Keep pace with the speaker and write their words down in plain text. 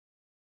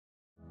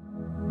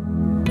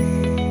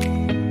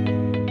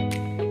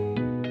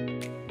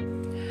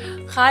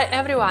Hi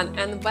everyone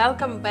and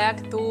welcome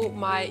back to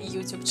my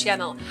YouTube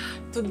channel.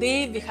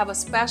 Today we have a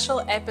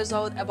special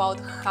episode about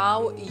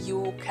how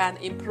you can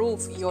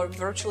improve your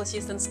virtual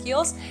assistant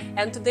skills,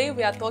 and today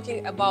we are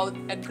talking about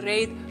a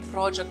great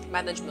project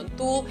management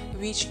tool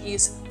which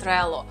is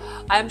Trello.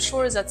 I am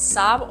sure that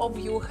some of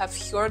you have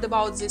heard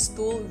about this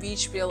tool,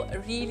 which will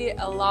really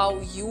allow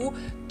you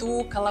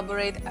to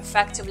collaborate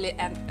effectively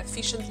and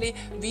efficiently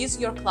with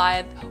your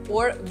client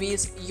or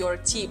with your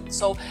team.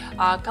 So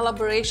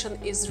collaboration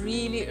is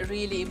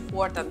really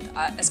important,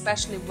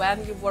 especially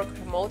when you work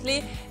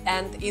remotely,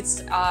 and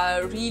it's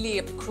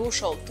really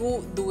crucial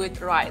to do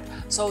it right.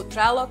 So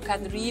Trello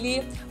can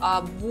really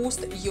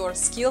boost your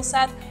skill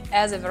set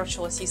as a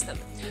virtual assistant.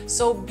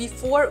 So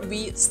before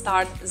we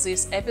start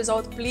this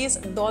episode, please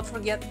don't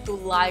forget to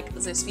like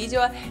this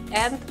video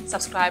and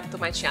subscribe to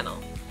my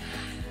channel.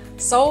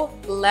 So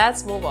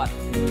let's move on.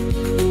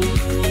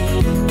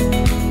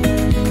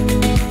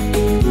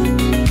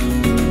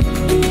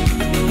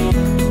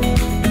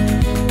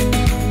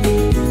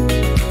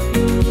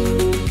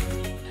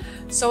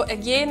 So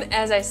again,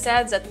 as I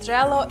said, that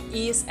Trello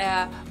is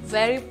a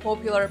very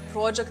popular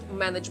project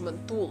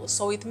management tool.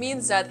 So it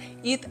means that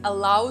it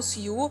allows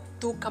you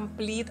to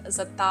complete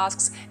the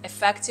tasks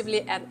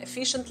effectively and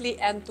efficiently,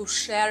 and to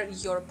share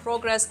your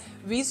progress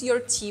with your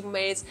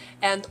teammates,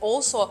 and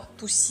also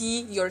to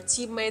see your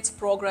teammates'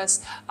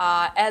 progress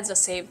at the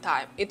same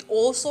time. It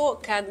also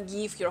can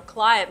give your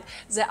client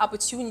the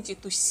opportunity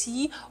to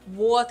see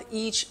what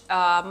each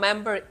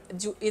member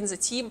in the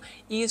team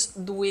is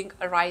doing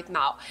right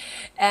now.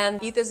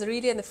 And it is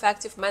really an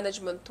effective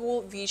management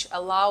tool which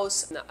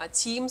allows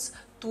teams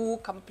to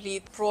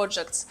complete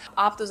projects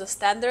up to the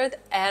standard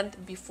and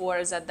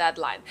before the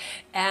deadline.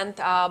 And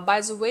by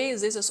the way,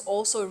 this is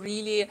also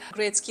really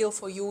great skill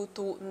for you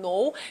to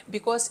know,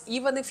 because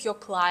even if your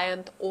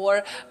client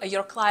or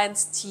your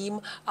client's team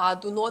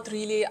do not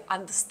really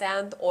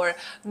understand or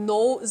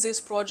know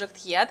this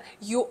project yet,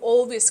 you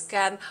always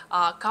can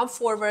come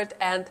forward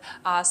and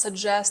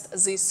suggest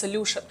this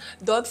solution.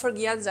 Don't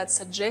forget that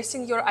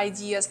suggesting your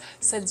ideas,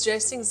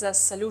 suggesting the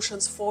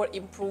solutions for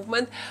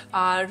improvement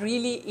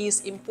really is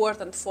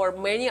important for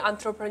many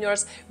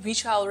entrepreneurs,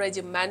 which I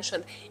already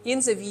mentioned in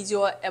the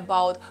video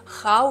about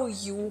how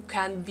you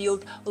can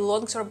build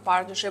long-term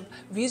partnership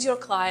with your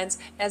clients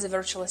as a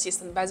virtual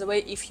assistant. By the way,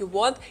 if you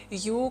want,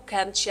 you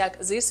can check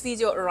this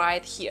video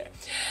right here.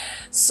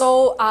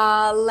 So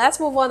let's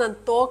move on and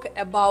talk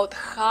about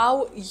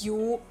how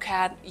you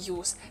can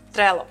use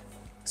Trello.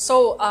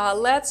 So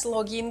let's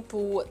log in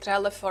to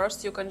Trello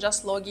first. You can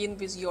just log in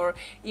with your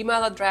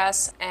email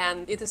address,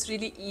 and it is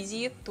really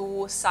easy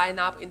to sign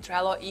up in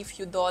Trello if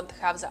you don't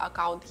have the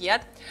account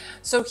yet.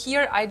 So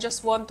here I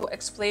just want to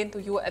explain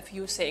to you a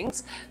few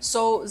things.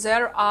 So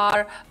there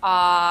are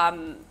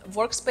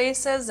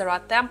workspaces, there are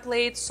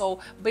templates. So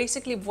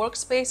basically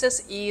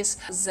workspaces is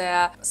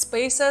the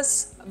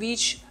spaces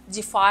which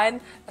define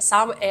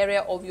some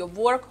area of your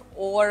work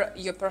or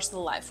your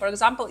personal life. For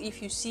example,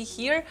 if you see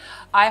here,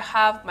 I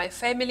have my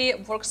family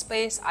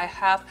workspace, I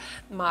have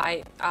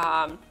my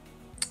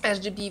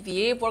SGB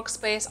VA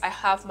workspace, I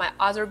have my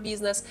other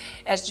business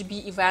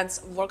SGB events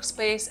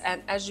workspace,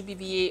 and SGB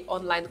VA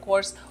online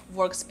course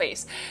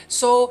workspace.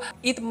 So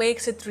it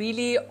makes it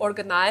really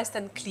organized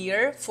and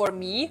clear for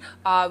me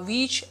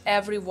which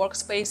every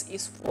workspace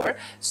is for.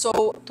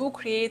 So to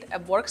create a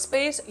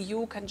workspace,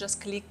 you can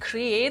just click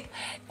create,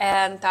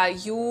 and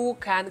you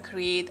can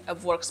create a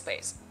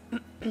workspace.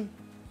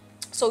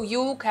 So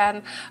you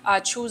can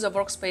choose a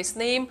workspace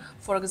name,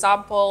 for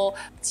example,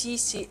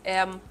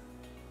 TCM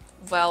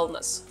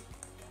Wellness.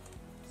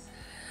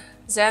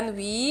 Then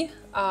we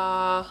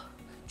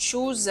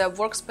choose the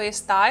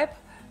workspace type.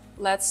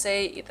 Let's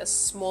say it is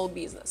small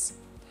business.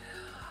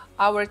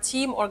 Our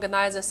team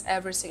organizes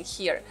everything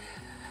here.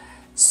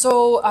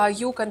 So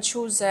you can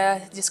choose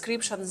the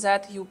description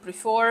that you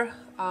prefer.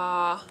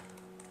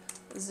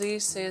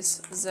 This is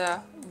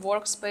the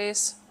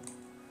workspace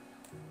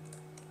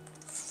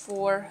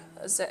for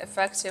the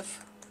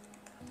effective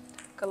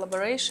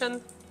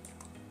collaboration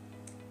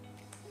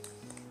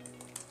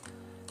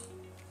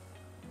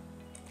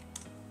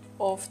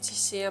of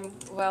TCM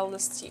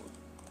Wellness team.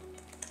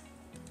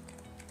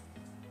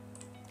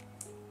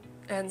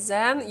 And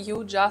then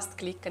you just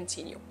click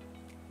continue.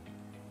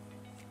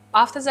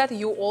 After that,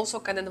 you also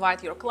can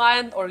invite your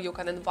client, or you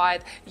can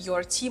invite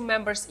your team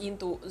members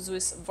into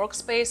this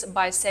workspace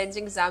by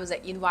sending them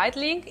the invite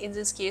link. In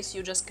this case,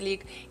 you just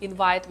click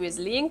invite with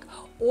link,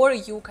 or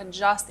you can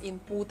just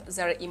input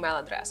their email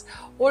address,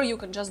 or you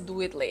can just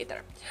do it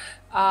later.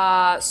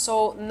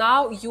 So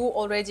now you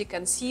already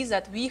can see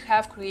that we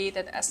have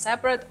created a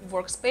separate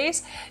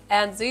workspace,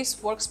 and this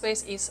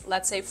workspace is,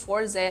 let's say,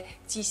 for the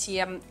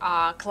TCM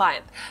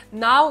client.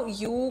 Now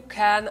you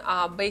can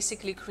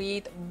basically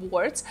create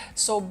boards.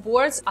 So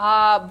boards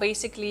are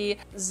basically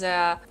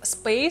the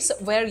space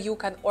where you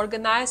can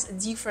organize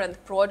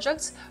different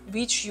projects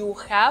which you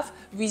have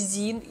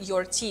within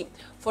your team.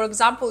 For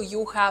example,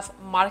 you have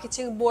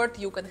marketing board,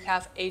 you can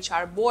have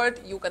HR board,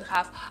 you can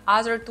have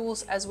other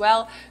tools as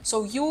well.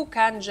 So you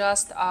can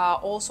just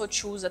also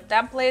choose a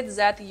template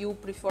that you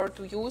prefer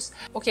to use.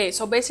 Okay,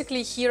 so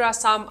basically here are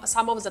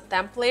some of the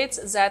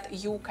templates that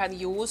you can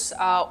use.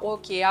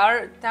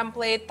 OKR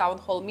template, town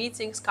hall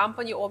meetings,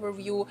 company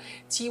overview,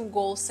 team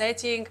goal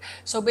setting.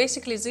 So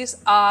basically these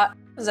are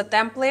the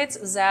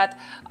templates that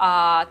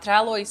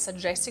Trello is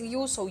suggesting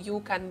you, so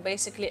you can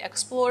basically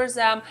explore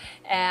them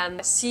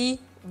and see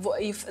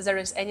if there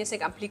is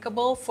anything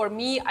applicable. For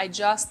me, I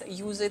just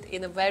use it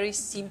in a very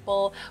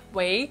simple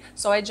way.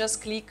 So I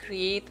just click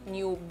create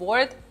new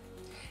board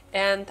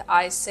and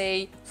I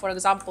say, for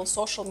example,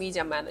 social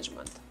media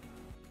management,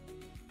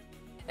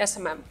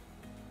 SMM,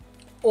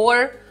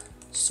 or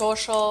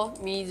social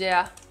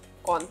media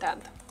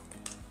content.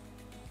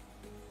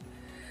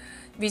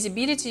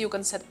 Visibility, you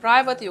can set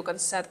private, you can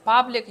set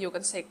public, you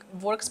can set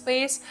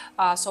workspace.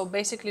 So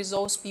basically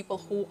those people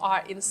who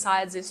are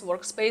inside this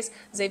workspace,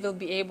 they will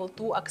be able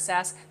to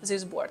access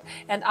this board.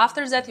 And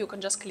after that, you can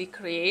just click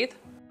create.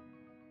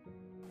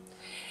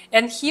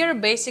 And here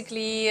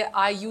basically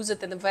I use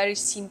it in a very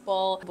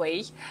simple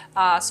way.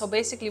 So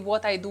basically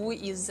what I do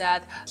is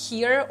that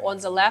here on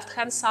the left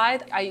hand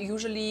side, I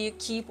usually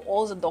keep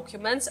all the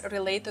documents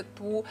related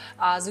to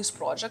this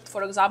project.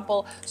 For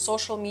example,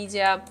 social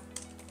media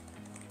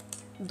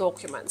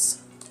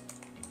documents.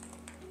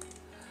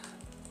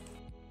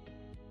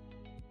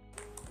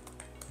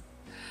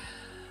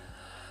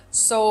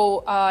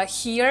 So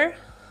here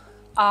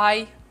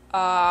I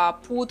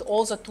put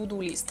all the to-do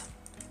list,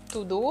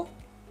 to do,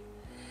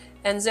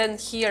 and then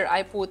here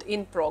I put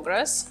in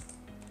progress,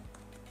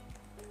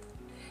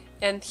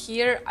 and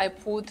here I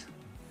put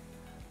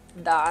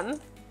done,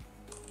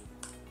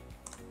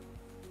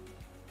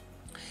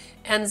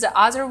 and the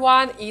other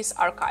one is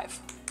archive.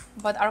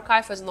 But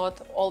archive is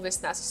not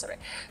always necessary.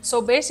 So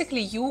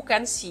basically you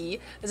can see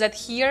that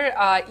here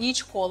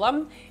each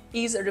column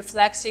is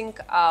reflecting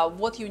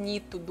what you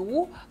need to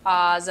do,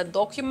 the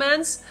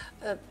documents,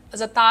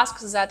 the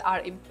tasks that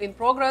are in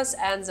progress,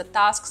 and the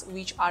tasks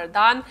which are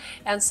done,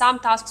 and some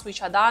tasks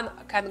which are done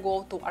can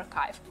go to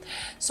archive.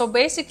 So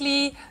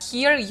basically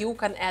here you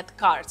can add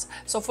cards.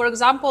 So for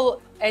example,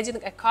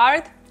 adding a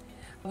card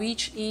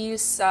which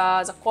is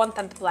the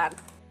content plan,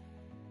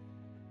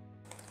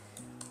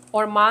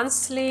 or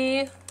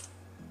monthly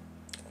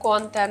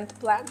content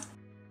plan.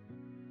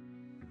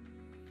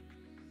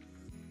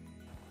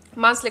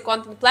 Monthly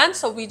content plan,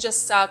 so we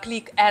just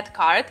click add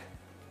card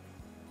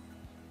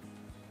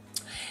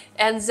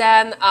and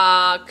then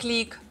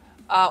click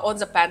on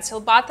the pencil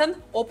button,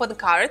 open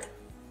card.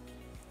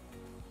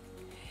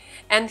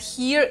 And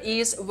here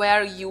is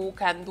where you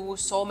can do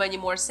so many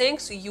more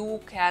things.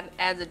 You can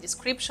add the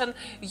description,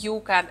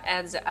 you can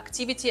add the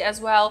activity as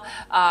well,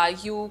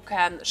 you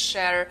can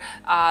share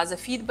the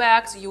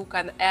feedbacks, you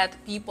can add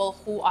people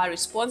who are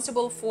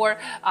responsible for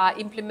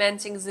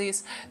implementing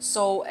this.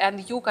 So,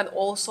 and you can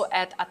also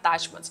add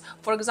attachments.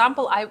 For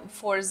example,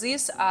 for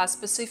this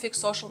specific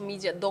social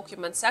media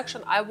document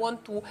section, I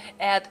want to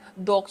add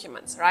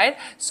documents, right?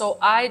 So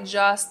I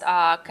just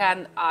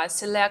can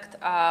select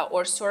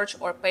or search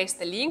or paste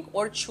a link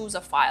or choose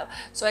a file.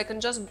 So I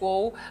can just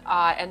go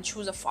and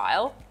choose a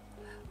file.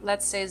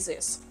 Let's say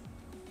this.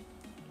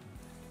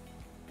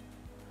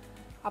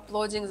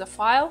 Uploading the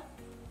file.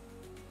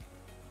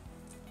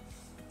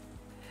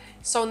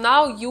 So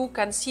now you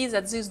can see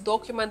that this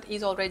document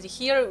is already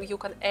here. You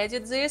can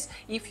edit this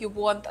if you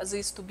want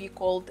this to be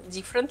called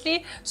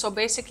differently. So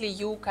basically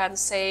you can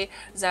say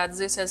that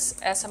this is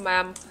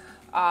SMM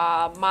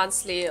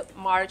monthly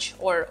March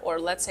or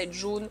let's say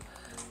June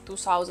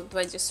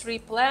 2023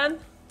 plan.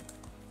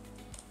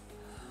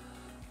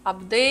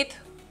 Update,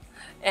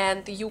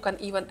 and you can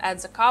even add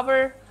the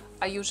cover.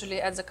 I usually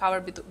add the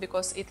cover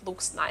because it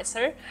looks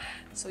nicer.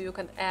 So you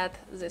can add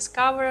this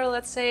cover,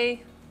 let's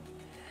say.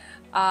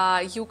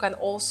 You can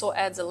also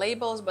add the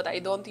labels, but I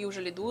don't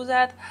usually do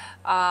that.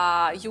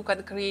 You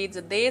can create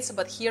the dates,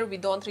 but here we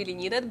don't really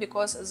need it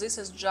because this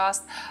is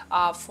just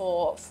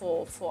for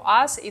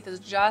us. It is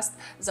just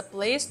the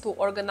place to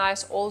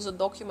organize all the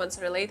documents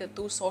related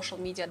to social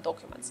media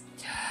documents,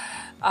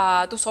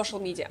 to social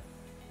media.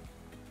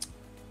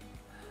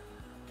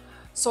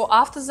 So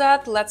after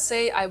that, let's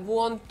say I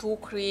want to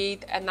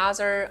create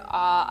another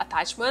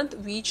attachment,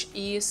 which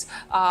is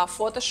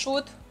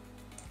photoshoot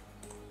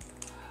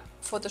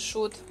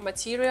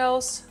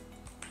materials,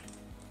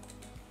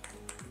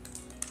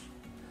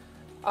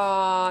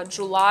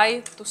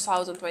 July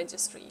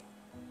 2023.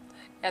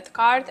 Add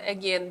card,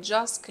 again,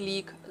 just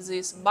click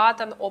this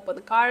button,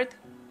 open card.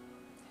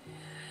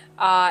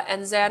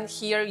 And then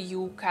here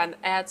you can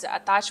add the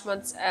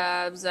attachments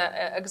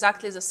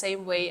exactly the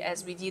same way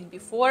as we did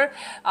before.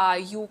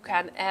 You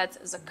can add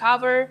the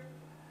cover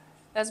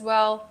as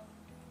well.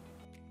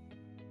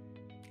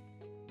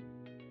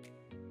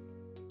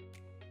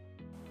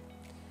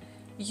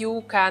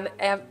 You can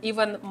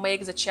even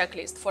make the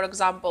checklist. For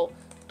example,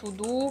 to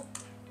do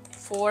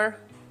for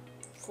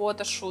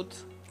photoshoot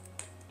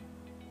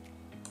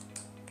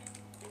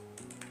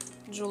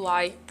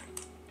July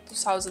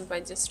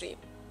 2023.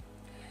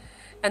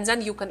 And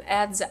then you can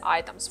add the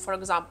items. For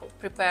example,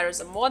 prepare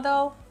the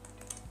model,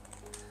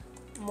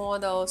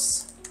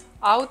 models,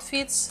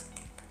 outfits.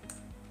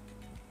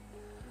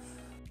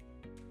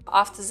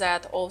 After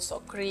that, also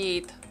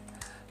create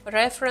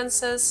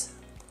references,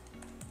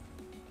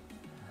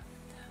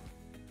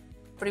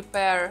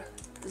 prepare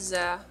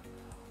the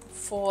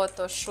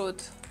photo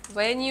shoot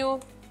venue,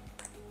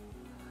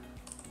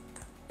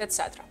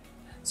 etc.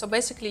 So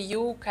basically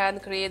you can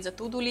create the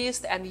to-do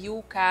list and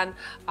you can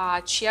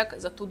check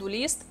the to-do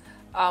list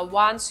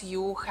once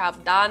you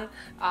have done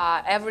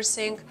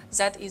everything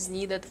that is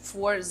needed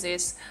for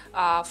this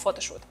photo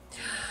shoot.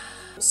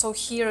 So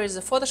here is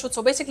the photo shoot.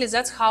 So basically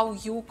that's how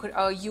you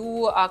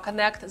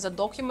connect the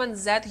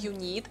documents that you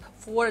need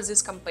for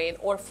this campaign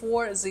or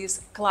for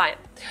this client.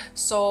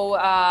 So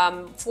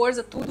for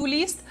the to-do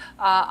list,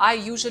 I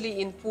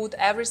usually input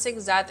everything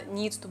that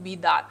needs to be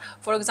done.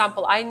 For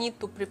example, I need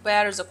to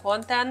prepare the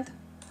content,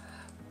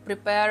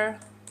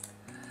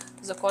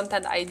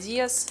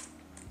 ideas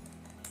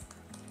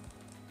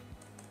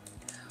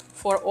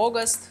for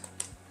August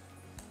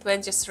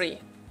 23.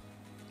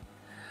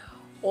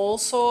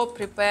 Also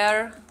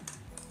prepare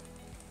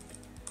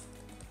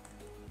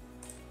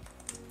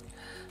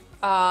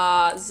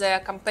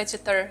the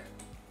competitor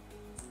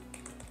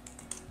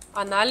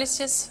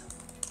analysis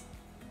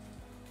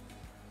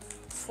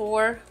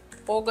for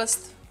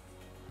August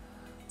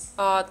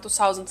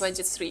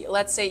 2023.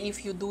 Let's say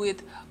if you do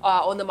it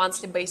on a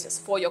monthly basis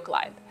for your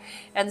client.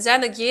 And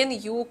then again,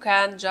 you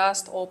can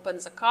just open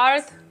the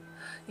cart.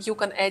 You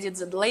can edit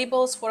the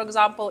labels. For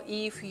example,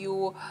 if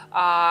you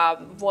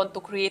want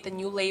to create a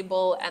new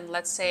label and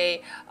let's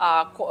say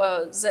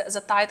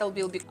the title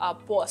will be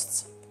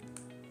posts.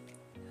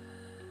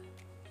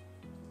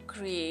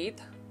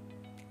 Create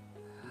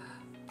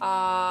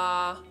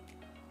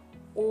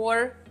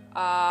or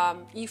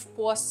if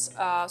posts,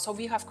 so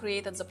we have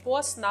created the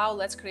post, now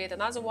let's create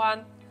another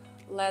one.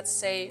 Let's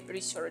say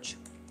research,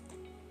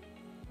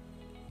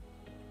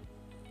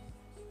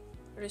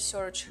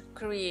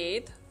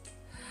 create.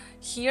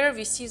 Here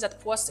we see that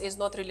post is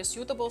not really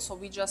suitable, so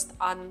we just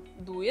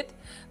undo it.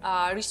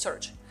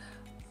 Research.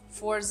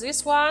 For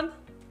this one,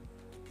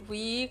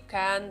 we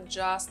can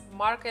just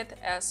mark it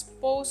as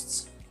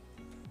posts.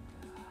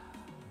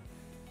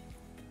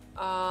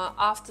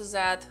 After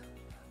that,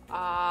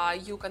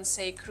 you can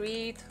say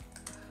create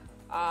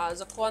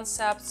the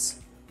concepts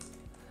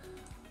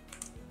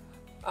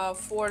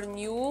for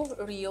new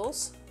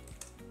reels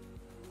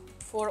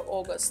for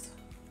August.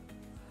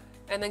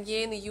 And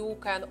again, you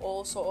can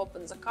also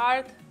open the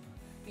cart,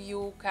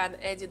 you can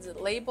edit the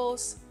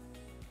labels.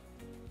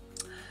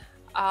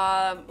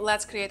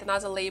 Let's create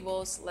another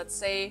labels, let's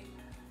say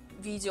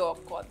video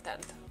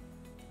content.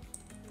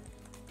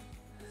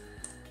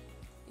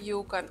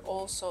 You can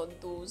also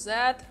do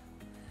that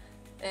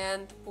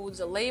and put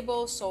the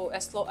label. So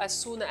as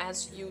soon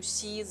as you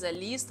see the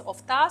list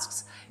of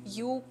tasks,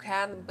 you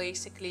can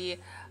basically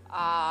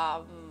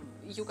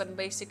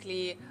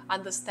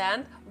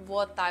understand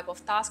what type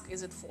of task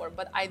is it for.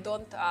 But I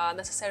don't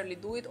necessarily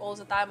do it all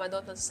the time. I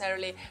don't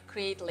necessarily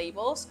create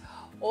labels.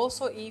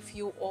 Also, if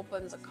you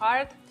open the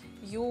cart,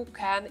 you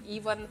can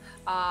even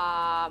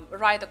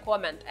write a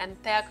comment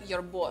and tag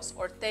your boss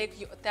or tag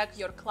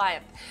your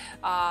client.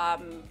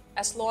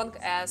 As long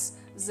as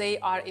they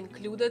are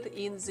included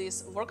in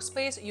this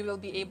workspace, you will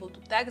be able to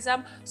tag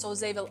them, so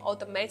they will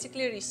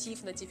automatically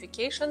receive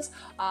notifications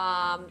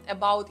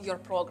about your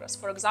progress.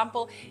 For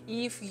example,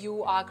 if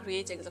you are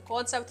creating the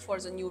concept for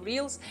the new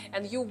reels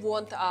and you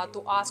want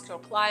to ask your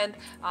client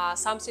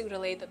something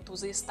related to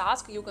this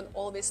task, you can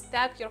always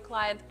tag your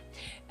client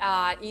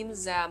in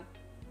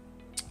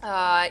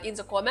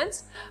the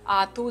comments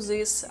to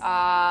this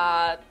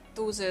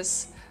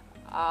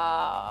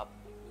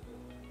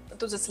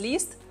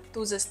list,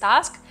 to this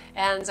task,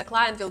 and the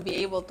client will be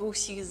able to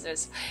see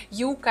this.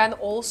 You can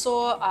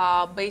also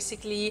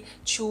basically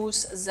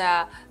choose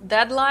the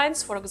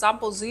deadlines. For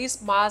example,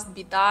 this must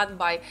be done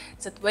by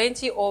the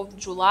 20th of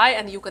July,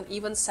 and you can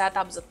even set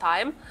up the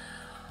time.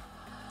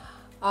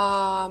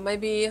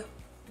 Maybe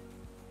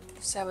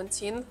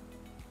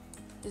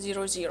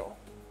 17:00.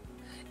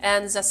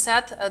 And the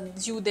set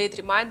due date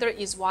reminder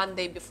is 1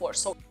 day before,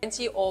 so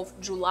 20th of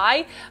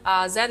July.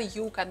 Then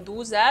you can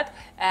do that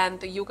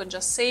and you can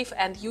just save,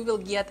 and you will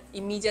get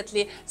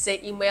immediately the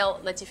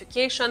email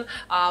notification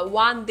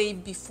 1 day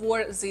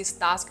before this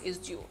task is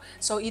due.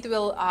 So it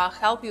will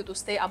help you to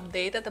stay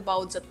updated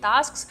about the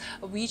tasks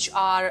which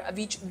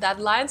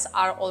deadlines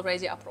are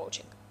already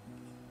approaching.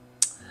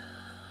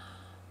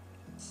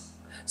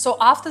 So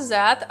after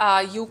that,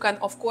 you can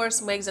of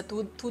course make the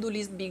to-do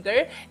list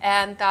bigger,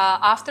 and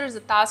after the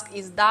task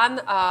is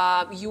done,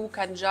 you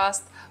can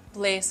just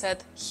place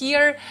it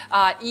here.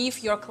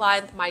 If your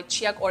client might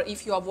check, or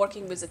if you are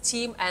working with a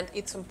team and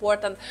it's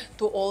important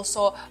to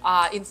also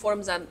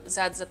inform them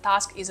that the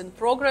task is in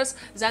progress,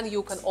 then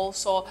you can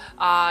also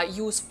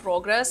use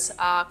progress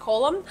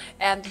column,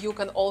 and you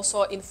can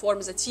also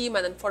inform the team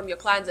and inform your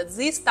client that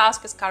this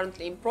task is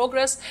currently in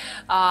progress,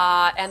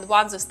 and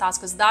once this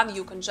task is done,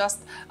 you can just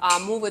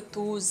move it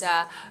to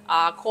the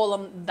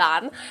column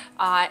done,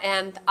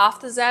 and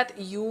after that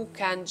you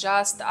can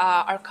just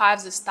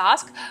archive this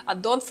task.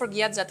 Don't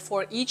forget that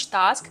for each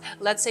task,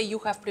 let's say you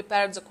have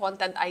prepared the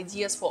content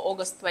ideas for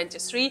August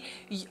 23,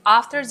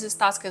 after this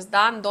task is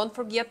done, don't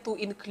forget to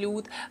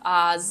include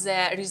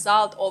the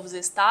result of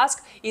this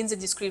task in the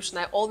description.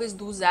 I always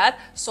do that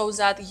so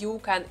that you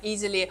can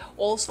easily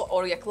also,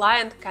 or your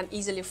client can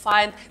easily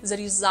find the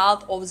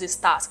result of this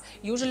task.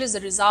 Usually the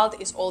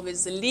result is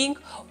always the link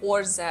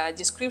or the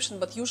description,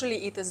 but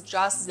usually it is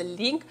just the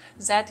link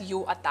that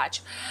you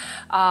attach.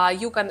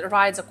 You can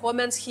write the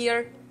comments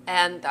here,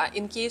 and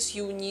in case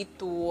you need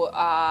to,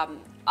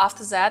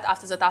 after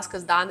the task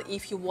is done,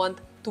 if you want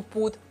to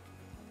put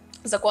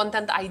the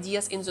content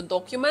ideas in the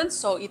document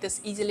so it is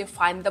easily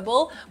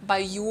findable by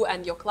you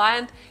and your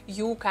client,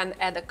 you can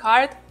add a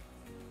card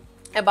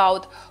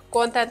about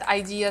content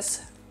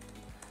ideas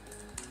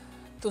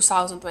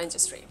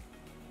 2023.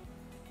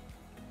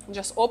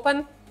 Just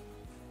open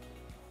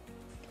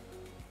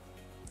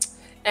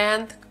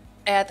and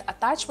add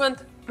attachment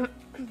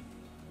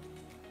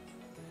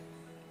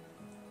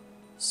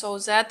so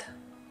that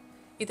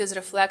it is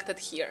reflected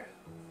here.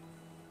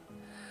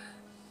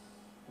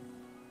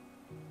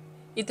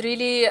 It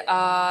really,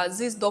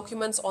 these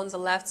documents on the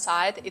left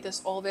side, it is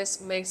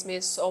always makes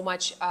me so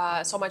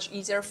much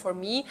easier for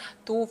me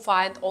to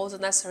find all the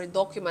necessary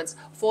documents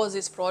for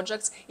these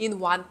projects in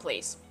one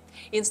place.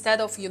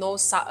 Instead of,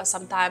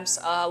 sometimes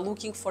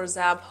looking for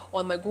them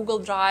on my Google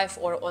Drive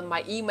or on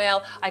my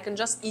email, I can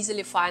just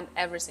easily find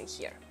everything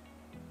here.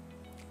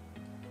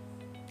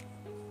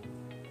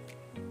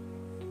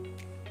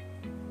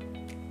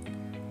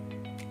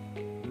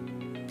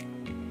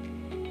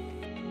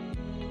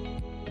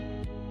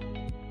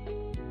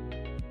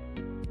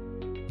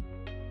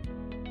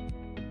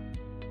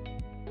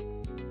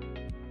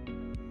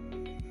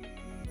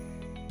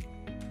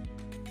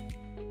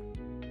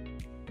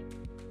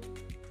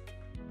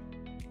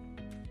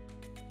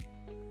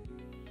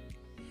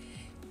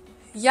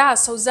 Yeah,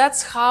 so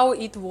that's how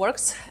it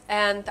works,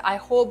 and I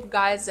hope,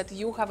 guys, that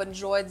you have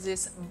enjoyed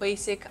this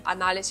basic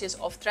analysis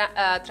of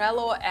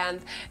Trello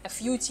and a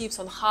few tips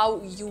on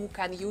how you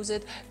can use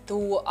it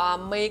to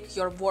make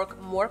your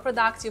work more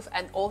productive,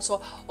 and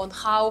also on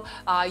how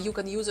you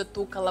can use it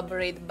to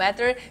collaborate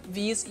better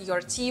with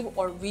your team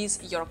or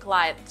with your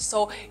client.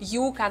 So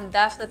you can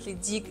definitely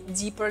dig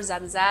deeper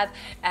than that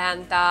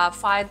and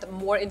find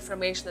more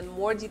information and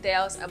more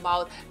details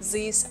about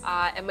this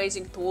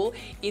amazing tool.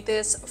 It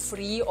is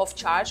free of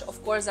charge.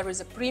 Of course, there is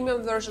a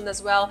premium version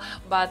as well,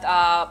 but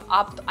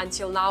up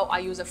until now I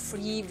use a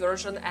free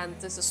version, and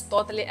this is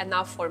totally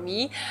enough for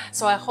me.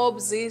 So I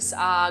hope this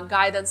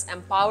guidance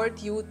empowered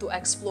you to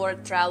explore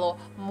Trello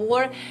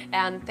more,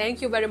 and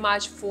thank you very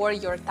much for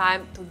your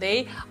time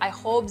today. I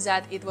hope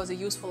that it was a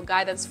useful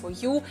guidance for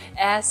you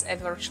as a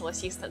virtual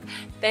assistant.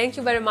 Thank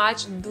you very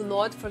much. Do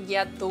not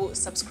forget to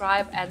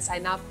subscribe and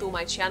sign up to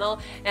my channel,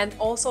 and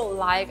also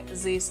like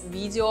this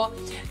video,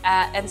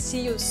 and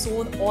see you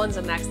soon on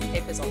the next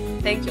episode.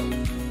 Thank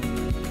you.